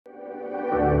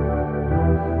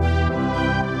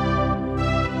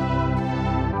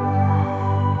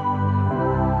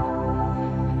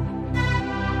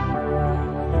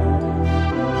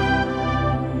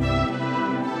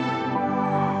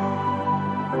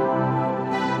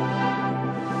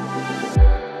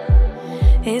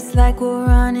It's like we're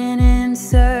running in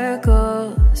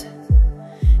circles,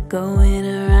 going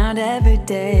around every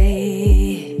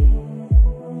day,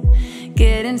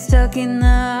 getting stuck in the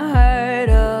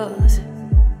hurdles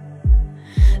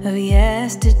of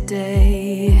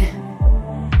yesterday.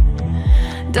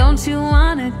 Don't you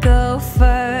wanna go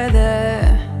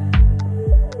further,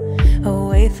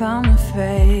 away from the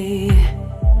fray?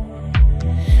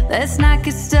 Let's not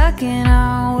get stuck in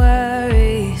our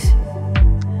worries,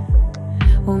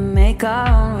 we'll make our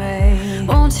own way.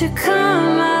 Won't you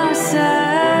come outside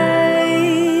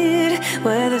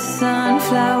where the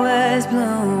sunflowers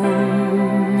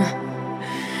bloom?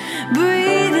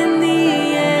 Breathe in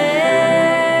the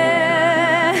air,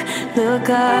 look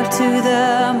up to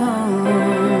the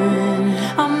moon.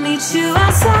 I'll meet you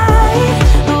outside,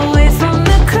 away from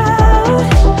the crowd,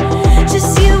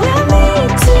 just you and me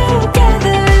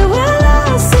together. We'll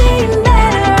all sing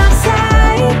better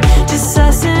outside, just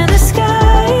us in the sky.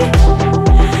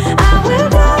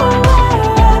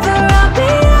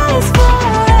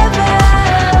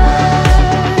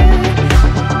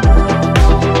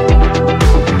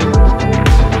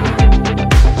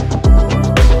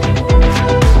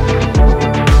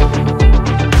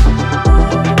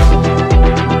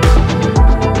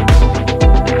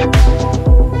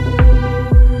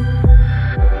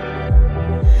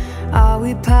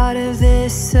 Part of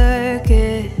this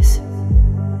circus,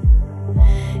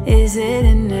 is it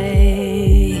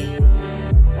innate?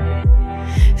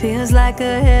 Feels like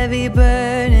a heavy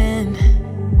burden,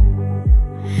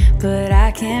 but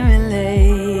I can't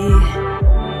relate.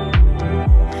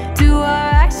 Do our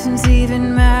actions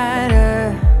even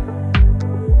matter,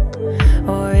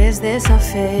 or is this our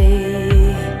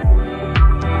fate?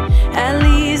 At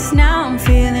least now I'm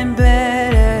feeling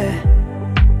better,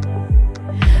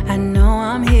 I know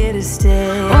I'm here to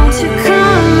stay. Won't you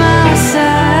come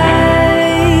outside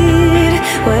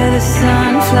where the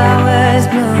sunflowers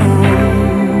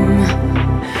bloom?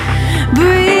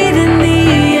 Breathe in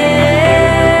the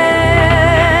air,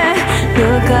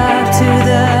 look up to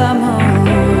the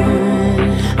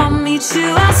moon. I'll meet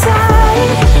you outside,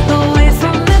 away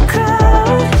from the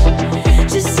crowd,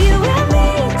 just you and me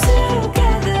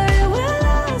together. We'll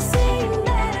all sing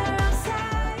better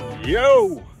outside.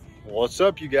 Yo! What's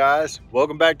up, you guys?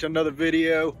 Welcome back to another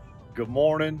video. Good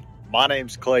morning. My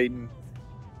name's Clayton.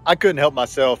 I couldn't help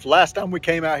myself. Last time we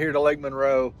came out here to Lake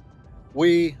Monroe,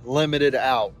 we limited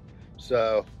out.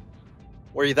 So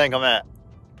where do you think I'm at?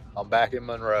 I'm back in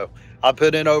Monroe. I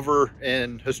put in over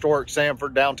in historic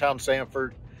Sanford, downtown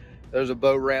Sanford. There's a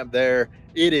boat ramp there.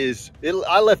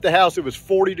 I left the house, it was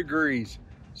 40 degrees.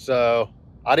 So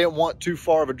I didn't want too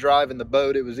far of a drive in the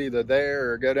boat. It was either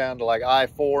there or go down to like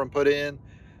I-4 and put in.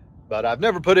 But I've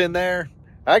never put in there.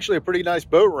 Actually, a pretty nice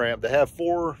boat ramp. They have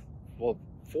four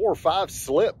or five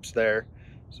slips there.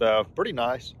 So pretty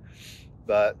nice.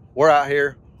 But we're out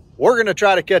here. We're going to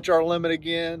try to catch our limit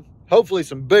again. Hopefully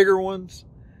some bigger ones.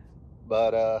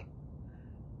 But I'm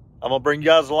going to bring you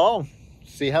guys along.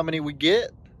 See how many we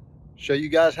get. Show you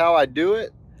guys how I do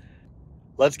it.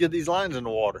 Let's get these lines in the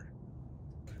water.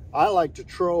 I like to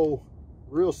troll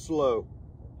real slow.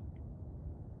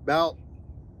 About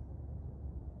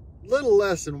little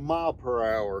less than a mile per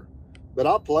hour, but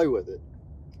I'll play with it.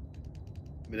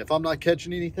 I mean, if I'm not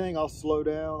catching anything, I'll slow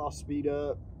down, I'll speed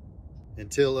up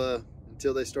until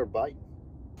they start biting.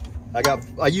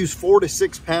 I use 4 to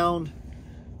 6 pound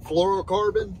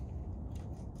fluorocarbon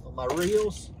on my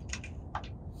reels.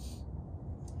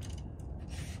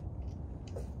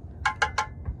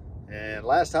 And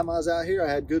last time I was out here,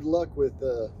 I had good luck with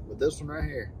this one right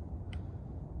here,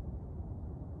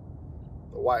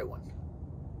 the white one.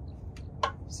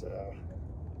 So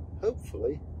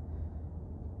hopefully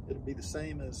it'll be the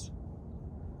same as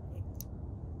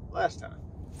last time.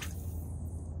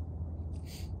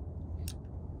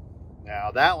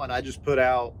 Now that one I just put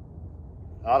out,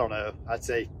 I don't know, I'd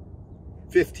say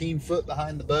 15 foot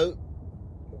behind the boat.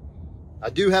 I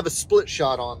do have a split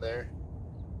shot on there.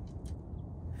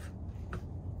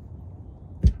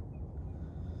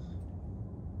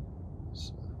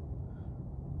 So,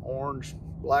 orange,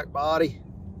 black body.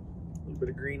 A little bit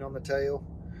of green on the tail.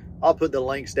 I'll put the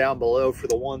links down below for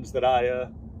the ones that I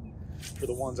have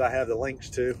the links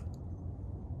to.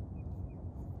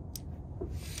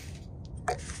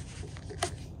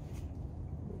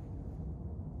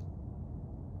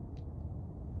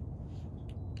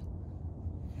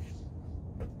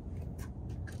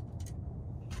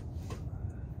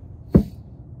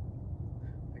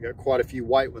 I got quite a few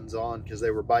white ones on because they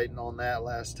were biting on that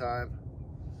last time.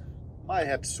 Might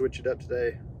have to switch it up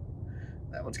today.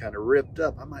 That one's kind of ripped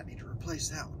up. I might need to replace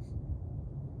that one.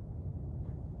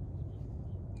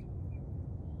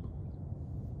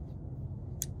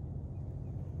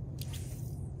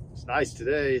 It's nice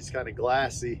today. It's kind of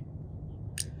glassy.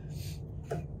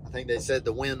 I think they said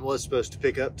the wind was supposed to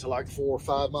pick up to like 4 or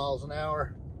 5 miles an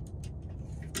hour.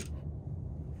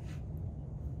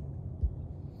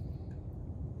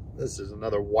 This is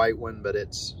another white one, but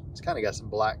it's kind of got some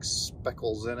black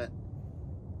speckles in it.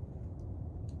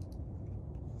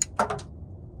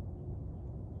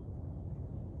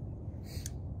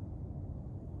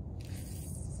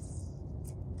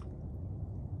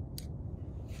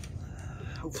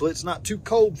 Hopefully it's not too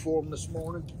cold for them this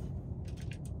morning.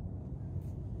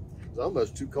 It's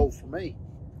almost too cold for me.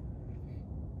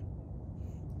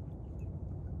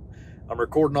 I'm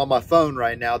recording on my phone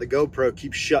right now. The GoPro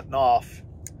keeps shutting off,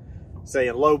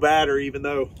 saying low battery, even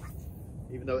though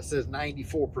it says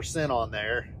 94% on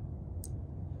there.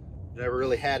 Never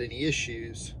really had any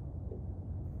issues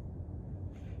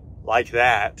like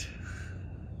that.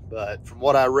 But from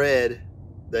what I read,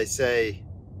 they say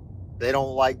they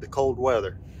don't like the cold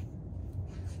weather.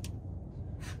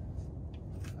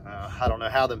 I don't know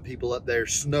how them people up there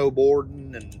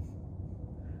snowboarding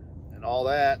and all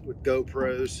that with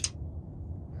GoPros,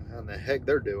 how the heck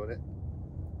they're doing it.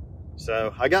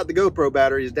 So I got the GoPro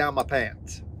batteries down my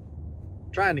pants,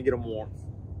 trying to get them warm.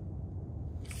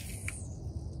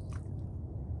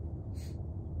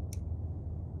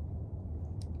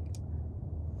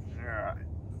 All right.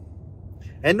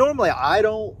 And normally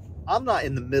I'm not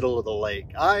in the middle of the lake.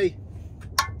 I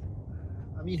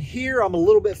mean, here I'm a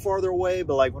little bit farther away,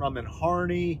 but like when I'm in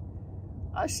Harney,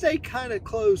 I stay kind of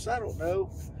close. I don't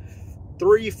know,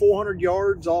 300-400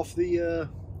 yards off the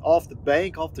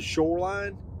bank, off the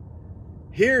shoreline.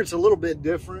 Here it's a little bit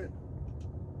different.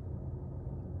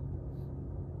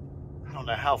 I don't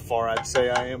know how far I'd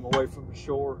say I am away from the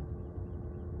shore.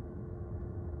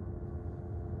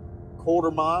 Quarter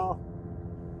mile,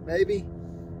 maybe.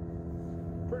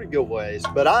 Pretty good ways,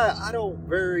 but I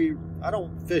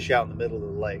don't fish out in the middle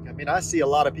of the lake. I mean, I see a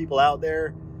lot of people out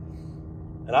there,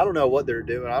 and I don't know what they're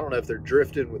doing. I don't know if they're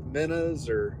drifting with minnows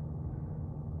or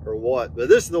what, but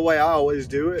this is the way I always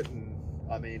do it. And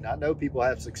I mean, I know people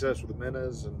have success with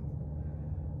minnows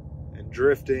and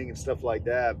drifting and stuff like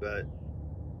that, but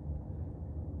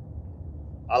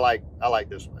I like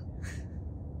this one.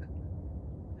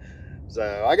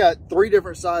 So I got 3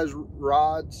 different size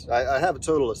rods. I have a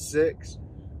total of 6.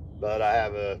 But I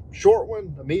have a short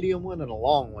one, a medium one, and a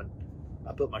long one.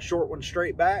 I put my short one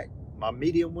straight back, my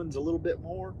medium one's a little bit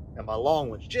more, and my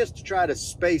long one's just to try to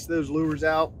space those lures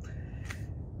out.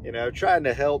 You know, trying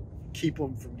to help keep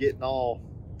them from getting all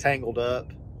tangled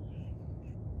up.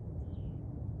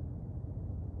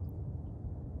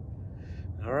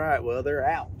 All right, well, they're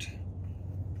out.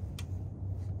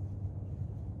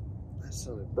 That's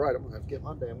something bright. I'm gonna have to get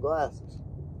my damn glasses.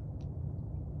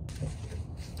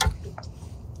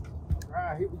 All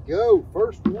right, here we go.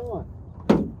 First one.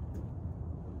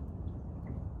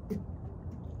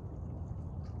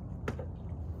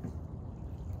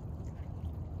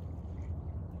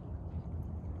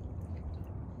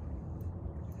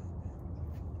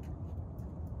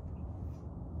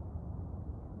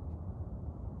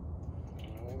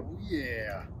 Oh,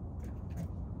 yeah.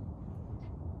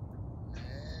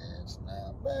 That's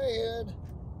not bad.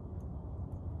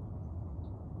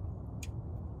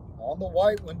 On the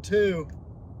white one too.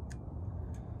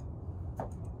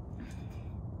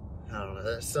 I don't know,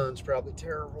 that sun's probably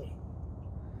terrible.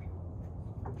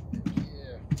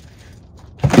 Yeah.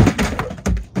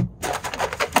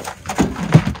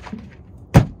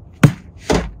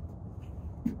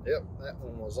 Yep, that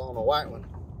one was on a white one.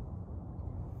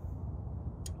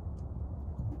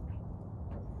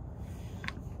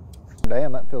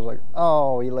 Damn, that feels like,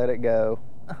 oh, he let it go.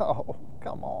 Oh,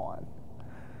 come on.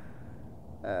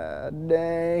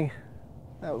 Dang.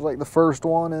 That was like the first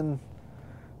one in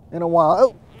a while.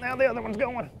 Oh, now the other one's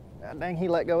going. God dang, he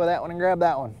let go of that one and grabbed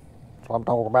that one. That's what I'm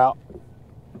talking about.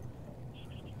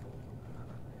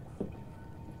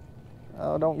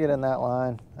 Oh, don't get in that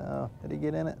line. Oh, did he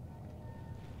get in it?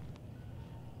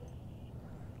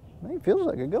 I think it feels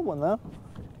like a good one though.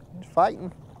 He's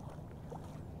fighting.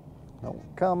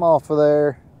 Don't come off of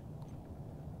there.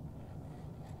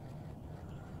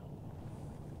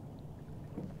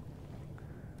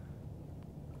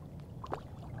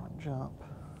 Jump.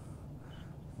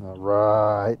 All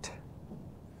right.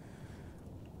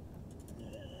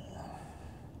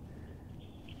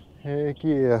 Heck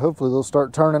yeah. Hopefully they'll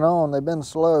start turning on. They've been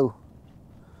slow.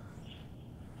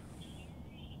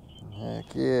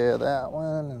 Heck yeah, that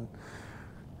one. And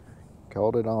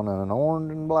caught it on an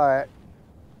orange and black.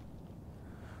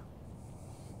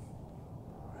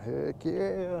 Heck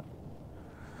yeah.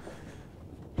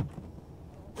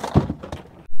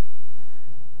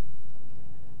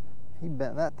 He bent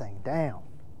letting that thing down.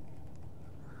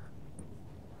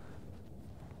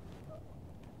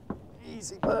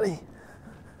 Easy, buddy.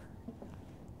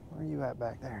 Where you at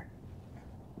back there?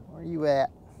 Where you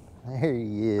at? There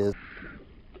he is.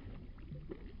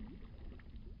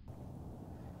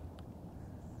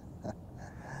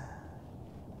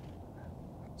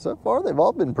 So far, they've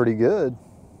all been pretty good.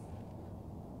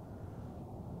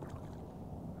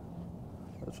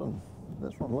 This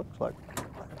one looks like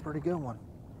a pretty good one.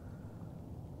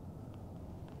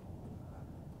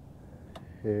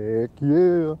 Heck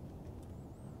yeah. What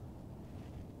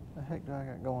the heck do I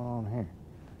got going on here?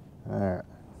 All right.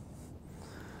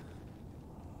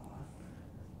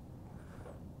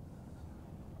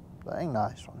 Dang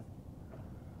nice one.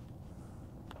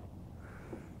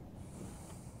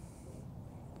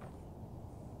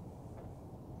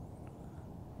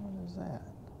 What is that?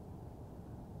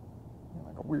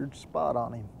 Like a weird spot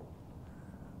on him.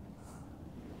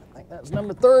 I think that's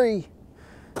number 3.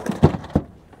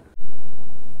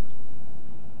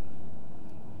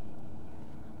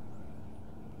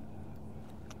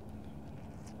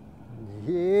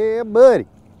 Yeah, buddy.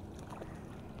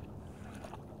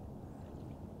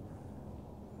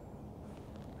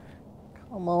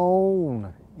 Come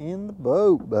on, in the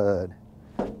boat, bud.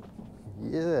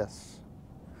 Yes.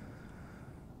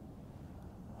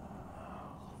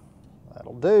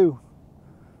 That'll do.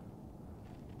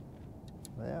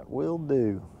 That will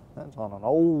do. That's on an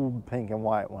old pink and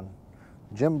white one.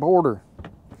 Jim Porter.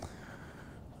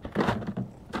 You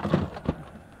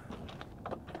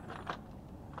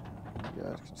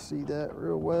guys can see that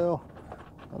real well.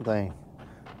 One thing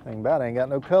about it, ain't got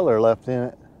no color left in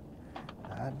it.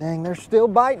 God dang, they're still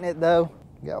biting it though.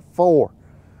 Got 4.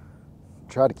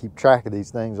 Try to keep track of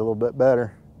these things a little bit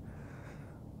better.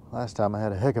 Last time I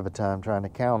had a heck of a time trying to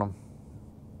count them.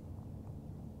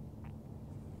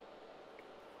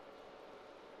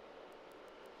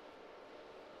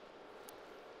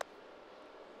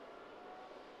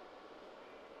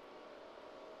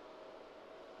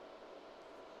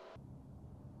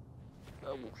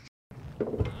 Oh,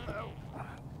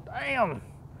 damn.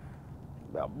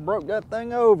 About broke that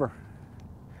thing over.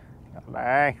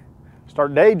 Dang.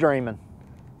 Start daydreaming.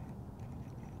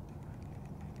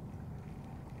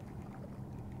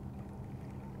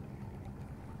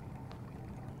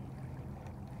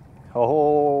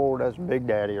 Oh, that's Big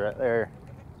Daddy right there.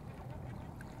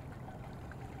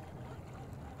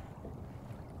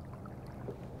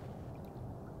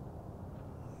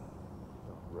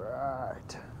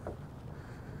 Right.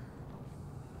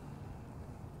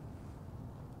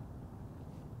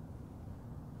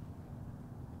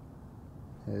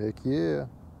 Heck yeah.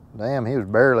 Damn, he was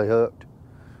barely hooked.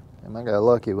 Damn, I got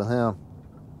lucky with him.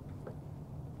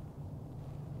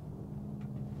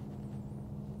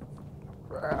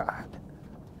 Right.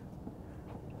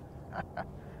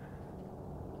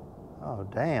 Oh,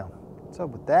 damn. What's up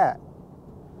with that?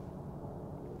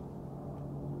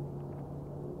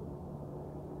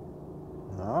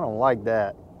 No, I don't like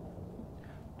that.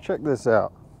 Check this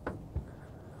out.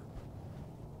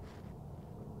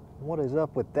 What is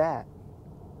up with that?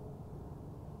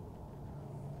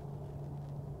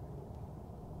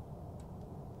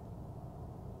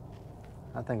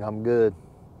 I think I'm good.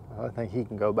 I think he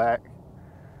can go back.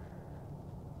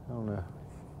 I don't know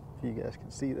if you guys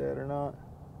can see that or not.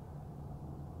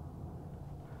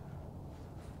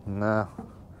 No,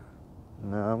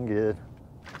 I'm good.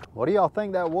 What do y'all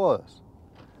think that was?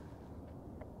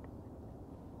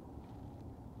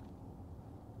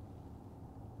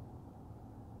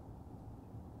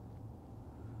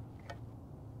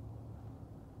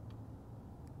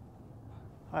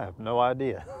 I have no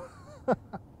idea.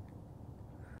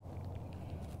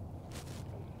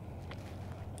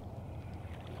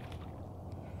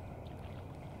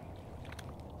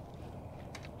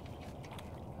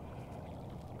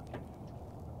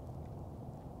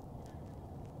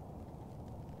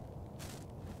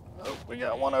 Oh, we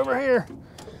got one over here.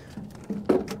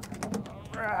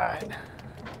 All right.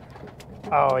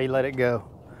 Oh, he let it go.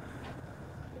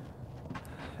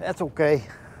 That's okay.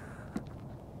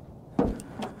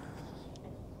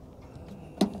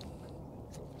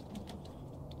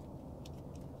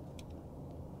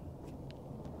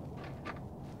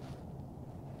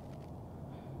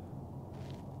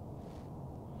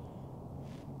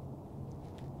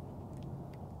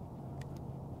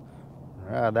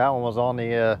 That one was on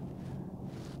the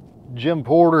Jim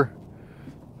Porter,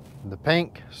 the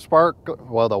pink spark,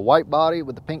 well, the white body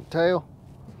with the pink tail.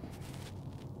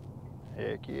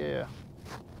 Heck yeah.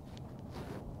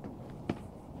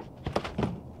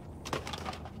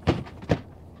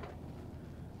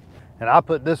 And I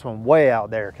put this one way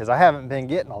out there because I haven't been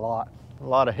getting a lot. a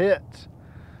lot of hits.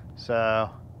 So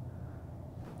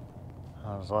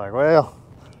I was like, well,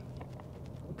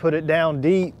 put it down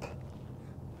deep.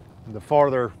 The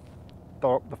farther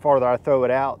I throw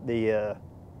it out, the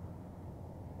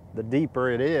deeper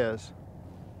it is.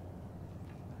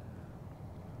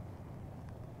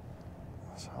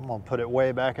 So I'm gonna put it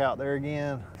way back out there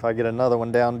again. If I get another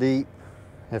one down deep,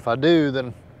 if I do,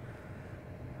 then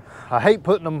I hate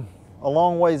putting them a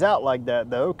long ways out like that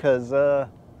though, because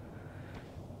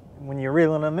when you're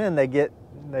reeling them in, they get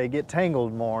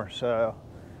tangled more. So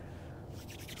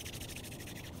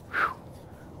whew,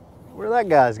 where that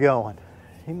guy's going?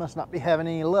 He must not be having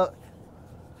any luck.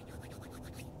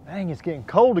 Dang, it's getting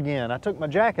cold again. I took my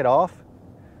jacket off.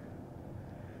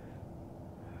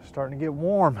 Starting to get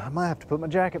warm. I might have to put my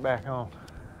jacket back on.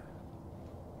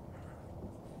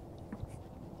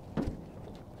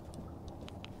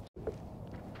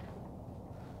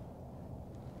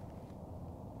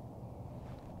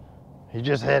 He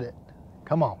just hit it.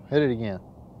 Come on, hit it again.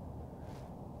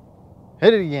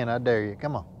 Hit it again, I dare you.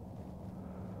 Come on.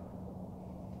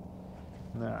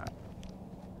 All right.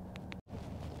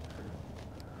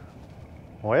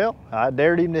 Well, I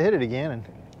dared him to hit it again, and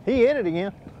he hit it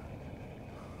again.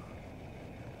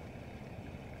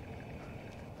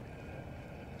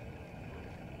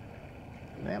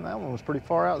 Damn, that one was pretty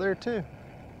far out there too.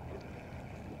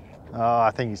 Oh,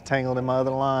 I think he's tangled in my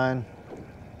other line.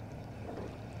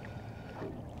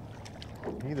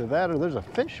 Either that or there's a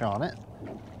fish on it.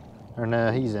 Or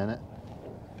no, he's in it.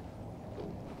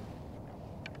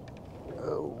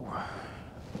 Oh.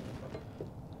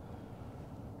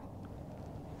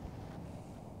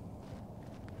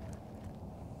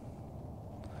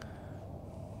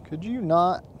 Could you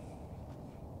not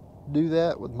do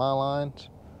that with my lines?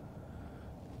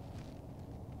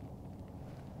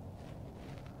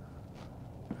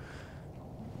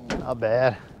 Not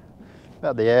bad.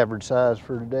 About the average size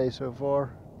for today so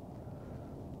far.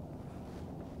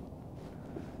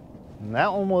 And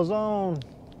that one was on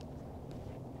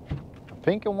a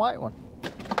pink and white one.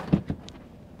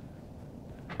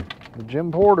 The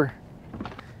Jim Porter.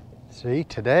 See,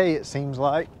 today it seems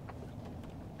like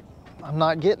I'm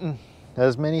not getting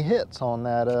as many hits on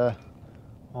that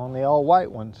on the all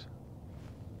white ones.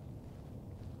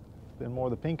 Been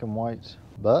more the pink and whites.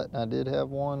 But I did have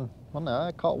one. Well, no,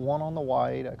 I caught one on the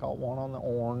white. I caught one on the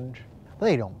orange.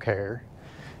 They don't care.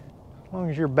 As long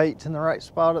as your bait's in the right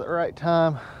spot at the right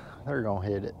time, they're gonna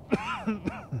hit it.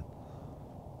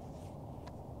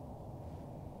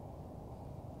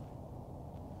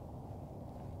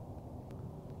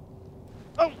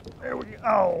 Oh, there we go.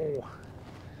 Oh.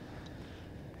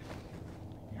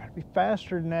 You gotta be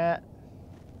faster than that.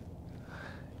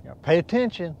 You gotta pay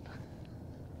attention.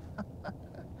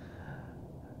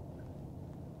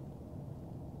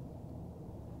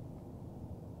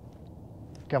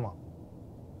 Come on.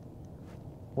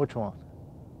 Which one?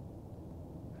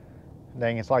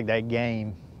 Dang, it's like that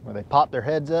game where they pop their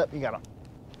heads up. You gotta.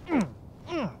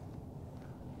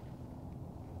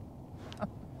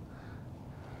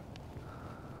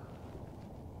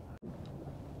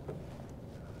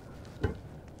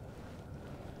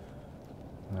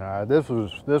 All right, this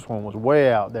one was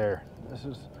way out there.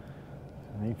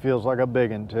 And he feels like a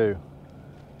big one too.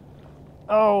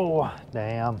 Oh,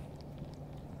 damn.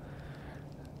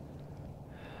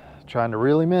 Trying to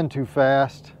reel him in too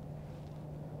fast.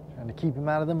 Trying to keep him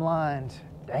out of them lines.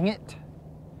 Dang it.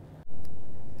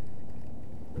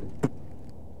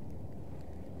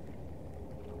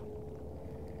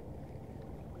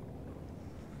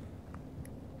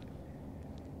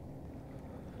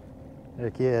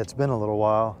 Heck yeah, it's been a little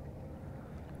while.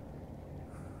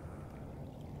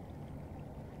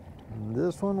 And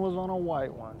this one was on a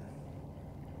white one.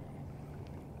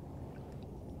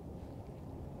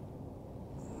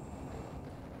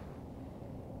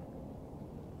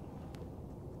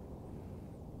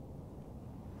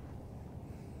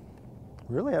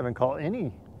 Really haven't caught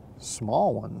any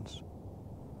small ones.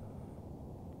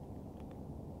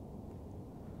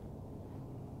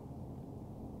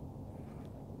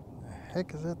 The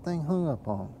heck is that thing hung up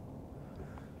on?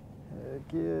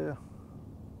 Heck yeah.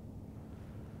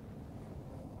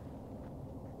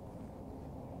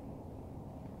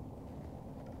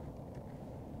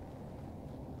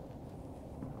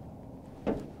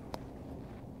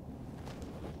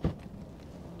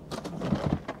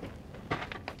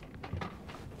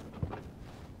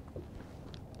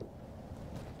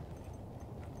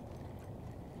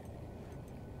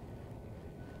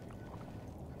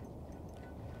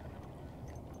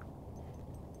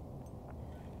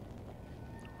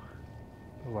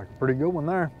 Like a pretty good one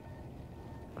there.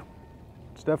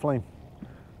 It's definitely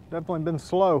been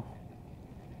slow.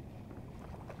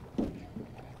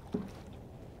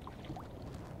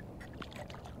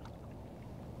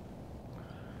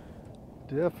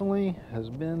 definitely has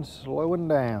been slowing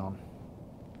down.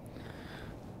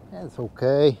 That's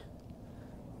okay.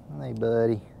 Hey,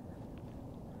 buddy.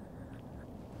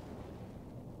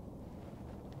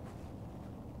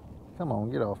 Come on,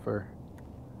 get off there.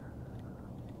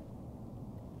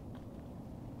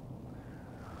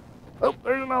 Oh,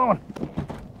 there's another one.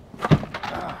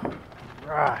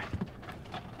 Right.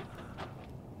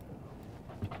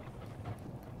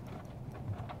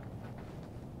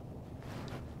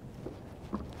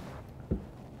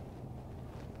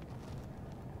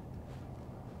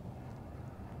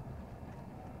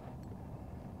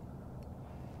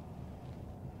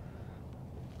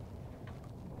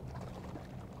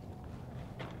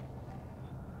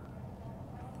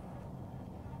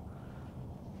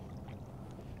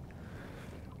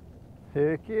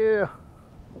 Heck yeah.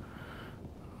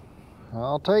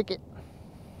 I'll take it.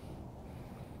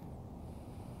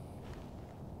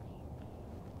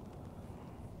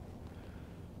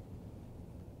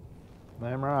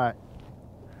 Damn right.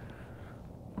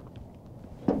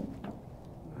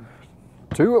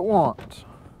 2 at once.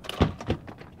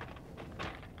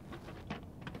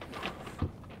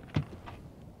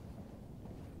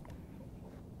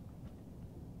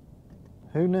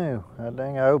 Who knew?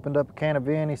 Dang, I opened up a can of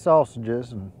Viennese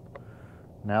sausages and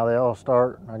now they all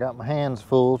start, I got my hands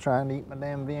full trying to eat my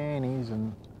damn Viennese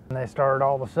and they started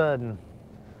all of a sudden.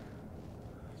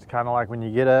 It's kind of like when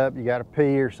you get up, you got to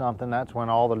pee or something, that's when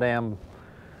all the damn,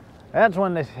 that's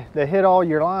when they hit all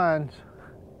your lines.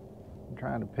 You're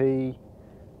trying to pee,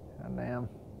 goddamn,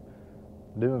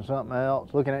 doing something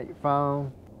else, looking at your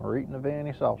phone, or eating a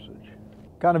Viennese sausage.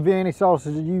 What kind of Viennese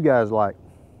sausage do you guys like?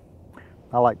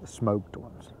 I like the smoked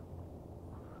ones.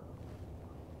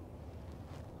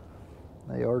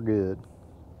 They are good.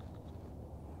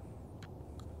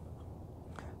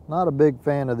 Not a big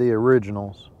fan of the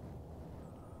originals.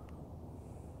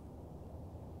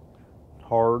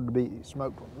 Hard to beat these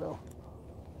smoked ones though.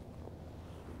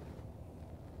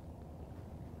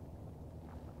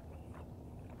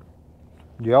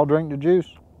 Do y'all drink the juice?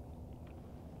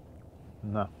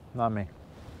 No, not me.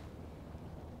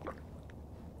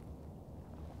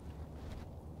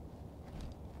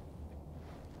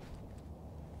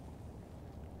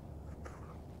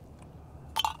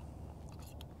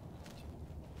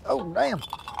 Oh, damn.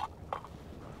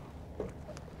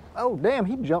 Oh, damn,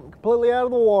 he jumped completely out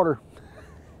of the water.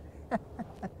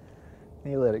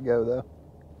 He let it go, though.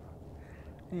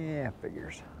 Yeah,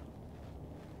 figures.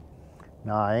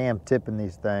 Now, I am tipping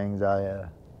these things. I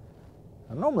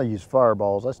normally use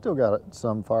fireballs. I still got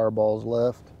some fireballs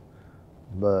left,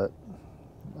 but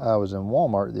I was in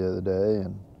Walmart the other day,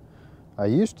 and I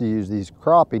used to use these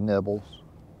crappie nibbles.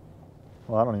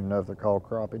 Well, I don't even know if they're called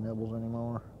crappie nibbles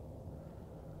anymore.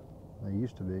 They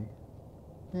used to be.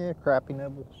 Yeah, crappie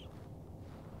nibbles.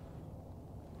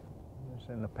 Just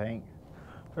in the paint.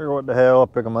 Figure what the hell, I'll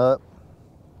pick them up.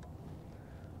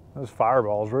 Those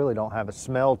fireballs really don't have a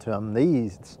smell to them.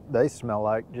 These, they smell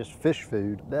like just fish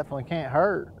food. Definitely can't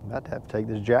hurt. I'm about to have to take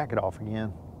this jacket off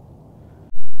again.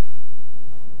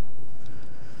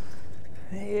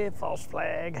 Yeah, false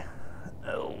flag.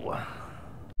 Oh,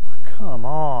 come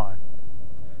on.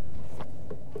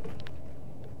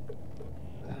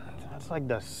 That's like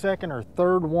the second or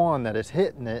third one that is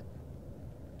hitting it.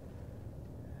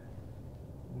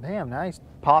 Damn, now he's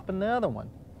popping the other one.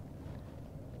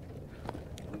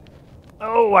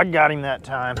 Oh, I got him that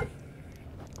time.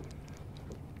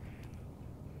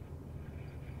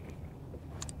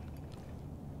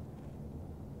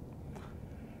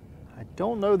 I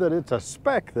don't know that it's a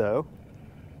speck though.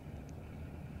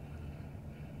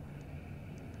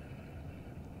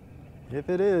 If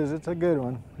it is, it's a good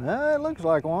one. It looks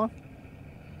like one.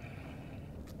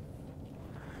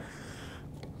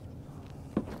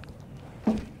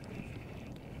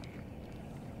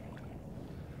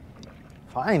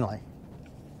 Finally.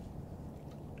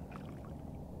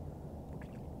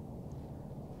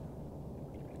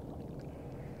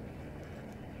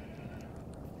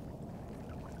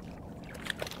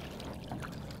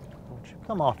 Don't you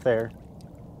come off there.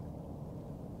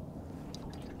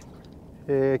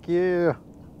 Heck yeah.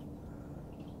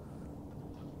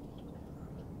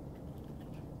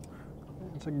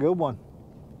 It's a good one.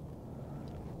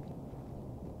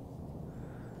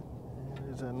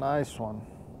 It is a nice one.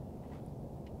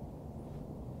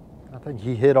 I think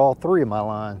he hit all 3 of my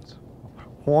lines.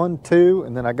 1, 2,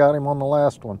 and then I got him on the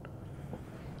last one.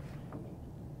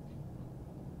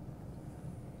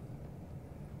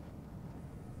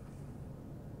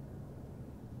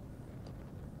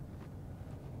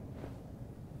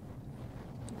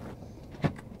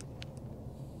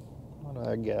 What do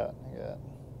I got? I got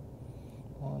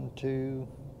 1, 2,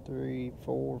 3,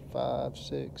 4, 5,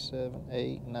 6, 7,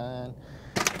 8, 9.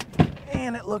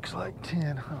 And it looks like 10.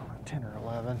 I don't know, 10 or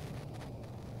 11.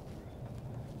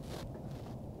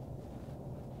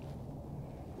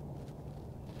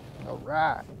 All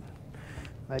right.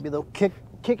 Maybe they'll kick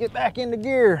it back into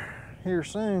gear here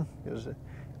soon, because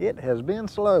it has been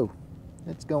slow.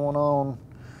 It's going on,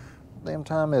 what damn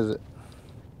time is it?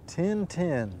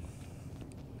 10:10.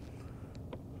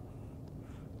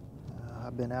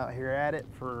 I've been out here at it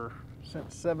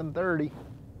since 7:30.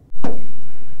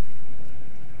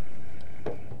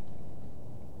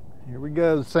 Here we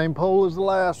go, the same pole as the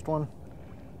last one.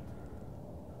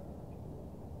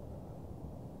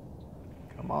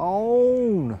 Come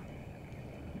on.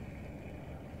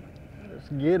 Let's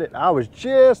get it. I was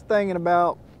just thinking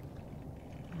about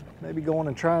maybe going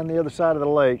and trying the other side of the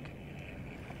lake.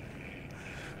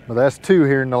 But that's 2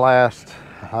 here in the last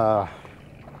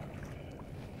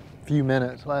few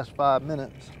minutes, last 5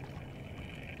 minutes.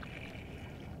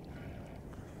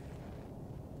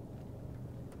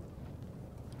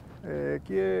 Heck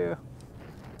yeah.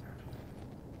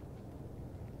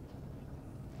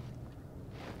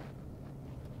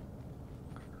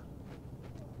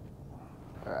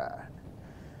 All right.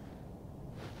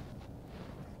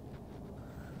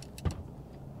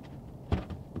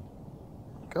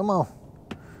 Come on.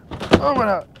 Open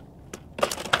up.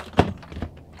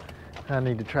 I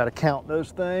need to try to count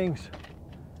those things.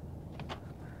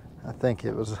 I think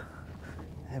it was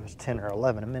 10 or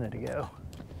 11 a minute ago,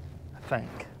 I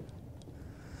think.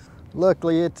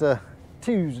 Luckily it's a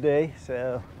Tuesday,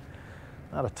 so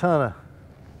not a ton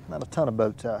of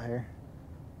boats out here.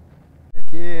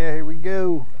 Heck yeah, here we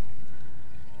go.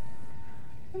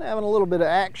 And having a little bit of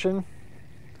action.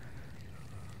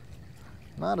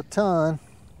 Not a ton.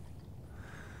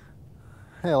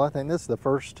 Hell, I think this is the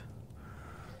first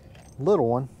little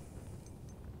one.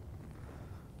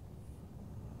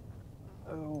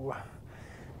 Oh,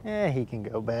 yeah, he can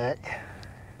go back.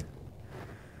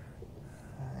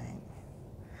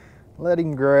 Let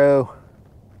him grow,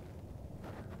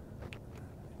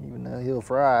 even though he'll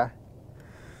fry.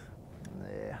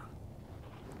 Yeah.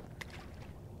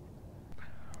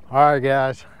 All right,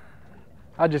 guys.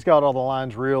 I just got all the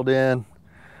lines reeled in.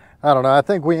 I don't know, I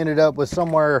think we ended up with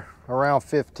somewhere around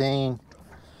 15.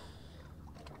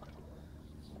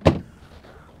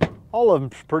 All of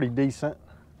them's pretty decent,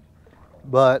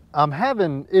 but I'm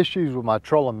having issues with my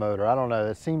trolling motor. I don't know,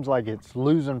 it seems like it's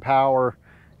losing power.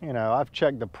 You know, I've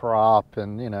checked the prop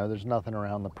and, you know, there's nothing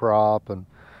around the prop. And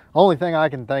only thing I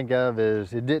can think of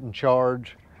is it didn't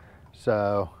charge.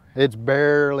 So it's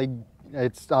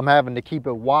I'm having to keep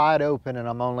it wide open, and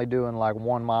I'm only doing like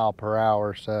 1 mile per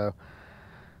hour. So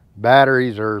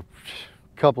batteries are a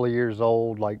couple of years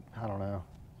old, like, I don't know,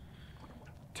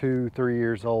 2, 3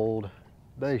 years old.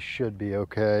 They should be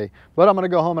okay. But I'm gonna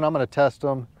go home and I'm gonna test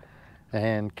them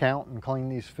and count and clean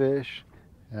these fish.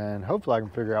 And hopefully I can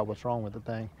figure out what's wrong with the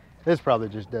thing. It's probably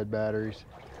just dead batteries.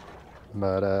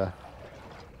 But I'm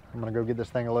gonna go get this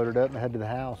thing loaded up and head to the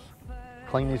house.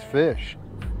 Clean these fish.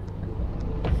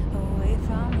 Away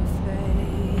from the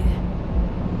fray.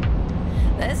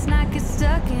 Let's not get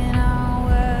stuck in our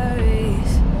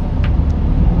worries.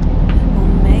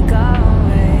 We'll make our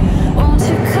way. Won't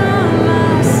you come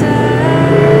my side?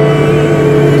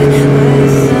 Where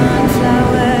the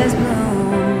sunflowers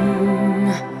bloom.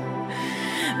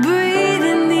 Breathe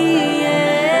in the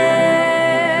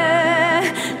air.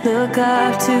 Look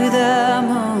up to the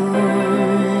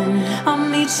moon. I'll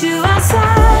meet you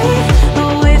outside,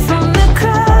 away from the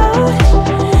crowd.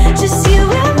 Just you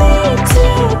and me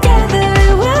together,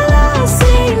 it will all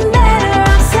seem better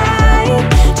outside.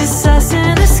 Just us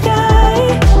in the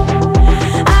sky.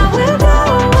 I will go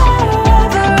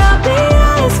wherever, I'll be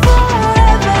yours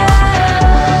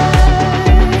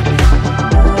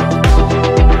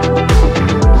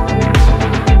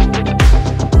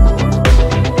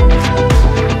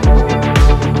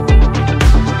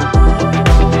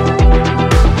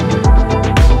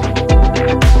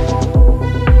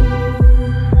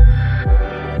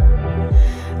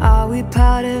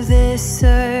part of this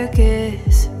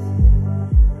circus?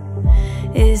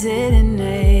 Is it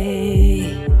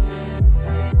innate?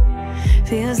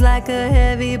 Feels like a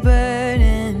heavy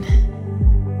burden,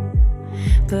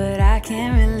 but I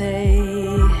can't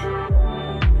relate.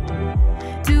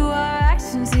 Do our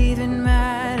actions even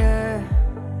matter?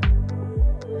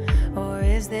 Or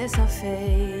is this our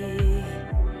fate?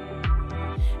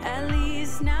 At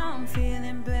least now I'm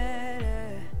feeling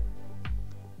better.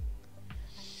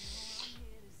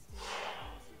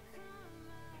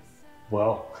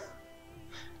 Well,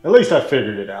 at least I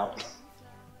figured it out.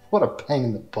 What a pain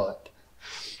in the butt.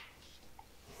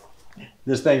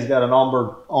 This thing's got an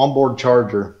onboard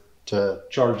charger to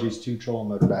charge these 2 trolling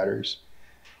motor batteries.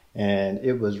 And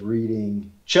it was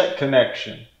reading check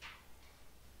connection.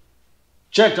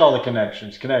 Checked all the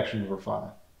connections. Connections were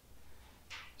fine.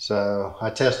 So I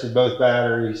tested both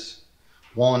batteries.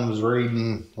 One was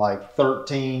reading like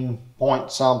 13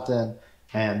 point something,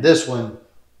 and this one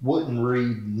wouldn't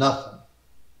read nothing.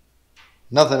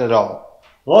 Nothing at all.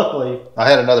 Luckily, I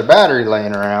had another battery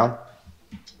laying around.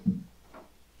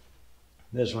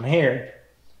 This one here.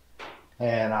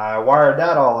 And I wired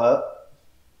that all up.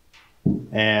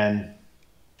 And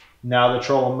now the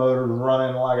trolling motor is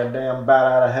running like a damn bat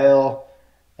out of hell.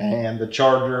 And the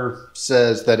charger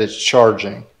says that it's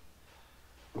charging.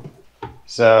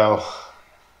 So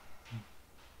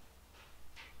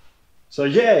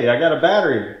yay, I got a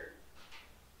battery.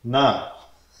 No.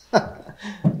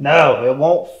 No, it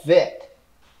won't fit.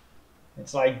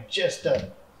 It's like just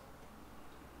a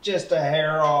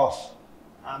hair off.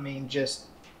 I mean, just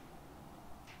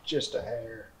a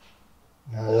hair.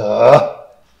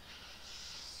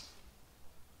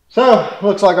 So,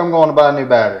 looks like I'm going to buy a new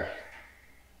battery.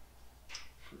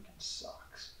 Freaking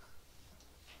sucks.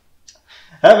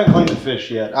 Haven't cleaned the fish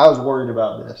yet. I was worried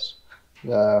about this.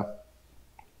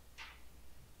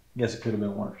 Guess it could have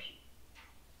been worse.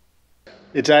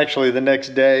 It's actually the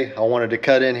next day. I wanted to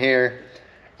cut in here.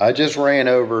 I just ran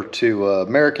over to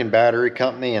American Battery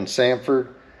Company in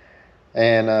Sanford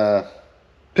and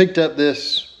picked up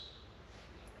this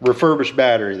refurbished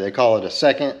battery. They call it a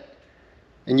second,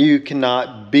 and you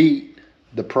cannot beat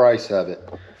the price of it.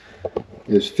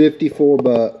 It's 54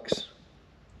 bucks.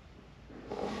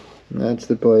 And that's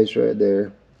the place right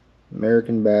there.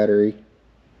 American Battery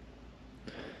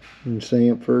in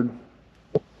Sanford.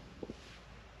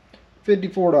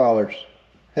 $54.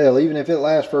 Hell, even if it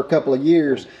lasts for a couple of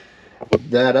years,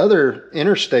 that other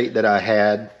Interstate that I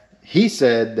had, he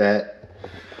said that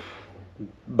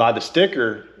by the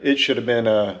sticker, it should have been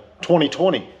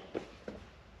 2020.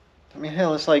 I mean,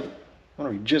 hell, it's like, what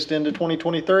are we, just into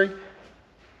 2023?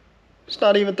 It's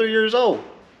not even 3 years old.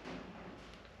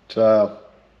 So,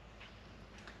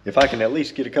 if I can at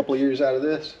least get a couple of years out of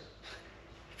this,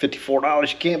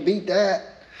 $54, you can't beat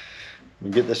that. We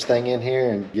get this thing in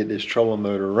here and get this trolling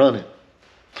motor running.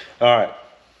 All right,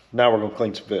 now we're gonna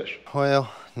clean some fish.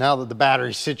 Well, now that the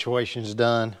battery situation is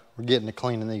done, we're getting to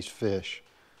cleaning these fish.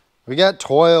 We got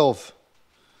 12.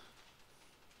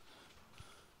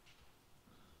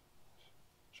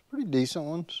 It's pretty decent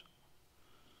ones.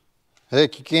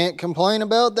 Heck, you can't complain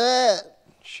about that.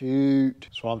 Shoot,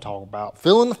 that's what I'm talking about.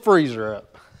 Filling the freezer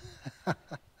up.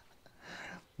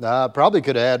 I probably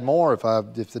could have had more if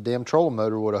the damn trolling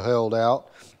motor would have held out.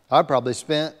 I probably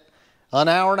spent an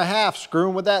hour and a half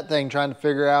screwing with that thing trying to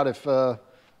figure out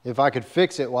if I could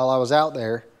fix it while I was out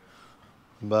there.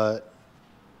 But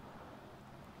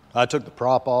I took the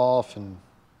prop off and,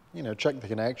 you know, checked the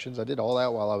connections. I did all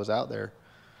that while I was out there.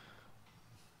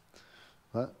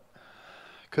 But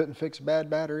couldn't fix a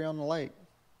bad battery on the lake.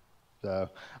 So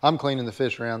I'm cleaning the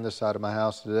fish around this side of my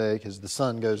house today because the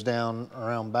sun goes down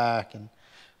around back and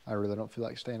I really don't feel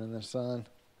like staying in the sun.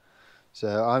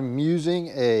 So I'm using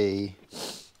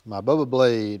my Bubba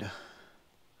Blade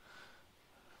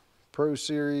Pro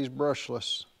Series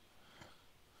brushless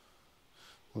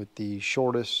with the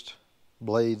shortest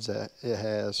blades that it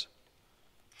has.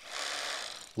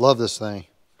 Love this thing.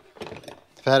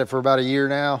 I've had it for about a year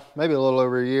now, maybe a little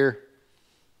over a year.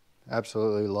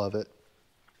 Absolutely love it.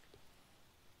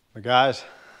 But guys,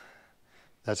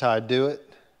 that's how I do it.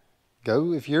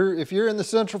 Go, if you're in the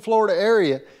Central Florida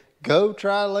area, go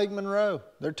try Lake Monroe.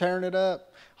 They're tearing it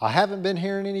up. I haven't been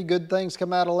hearing any good things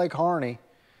come out of Lake Harney.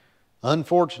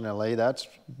 Unfortunately, that's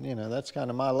kind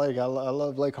of my lake. I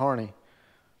love Lake Harney.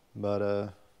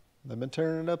 But they've been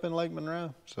tearing it up in Lake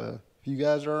Monroe. So if you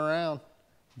guys are around,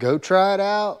 go try it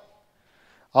out.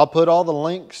 I'll put all the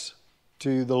links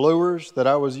to the lures that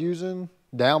I was using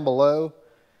down below.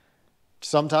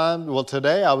 Sometimes, well,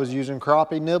 today I was using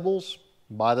crappie nibbles.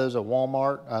 Buy those at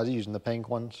Walmart. I was using the pink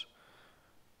ones.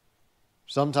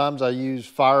 Sometimes I use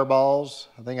fireballs.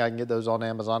 I think I can get those on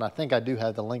Amazon. I think I do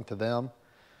have the link to them.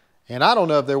 And I don't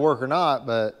know if they work or not,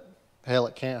 but hell,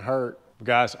 it can't hurt.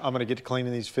 Guys, I'm going to get to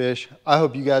cleaning these fish. I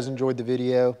hope you guys enjoyed the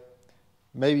video.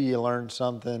 Maybe you learned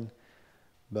something,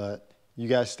 but you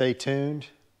guys stay tuned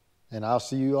and I'll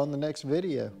see you on the next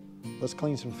video. Let's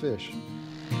clean some fish.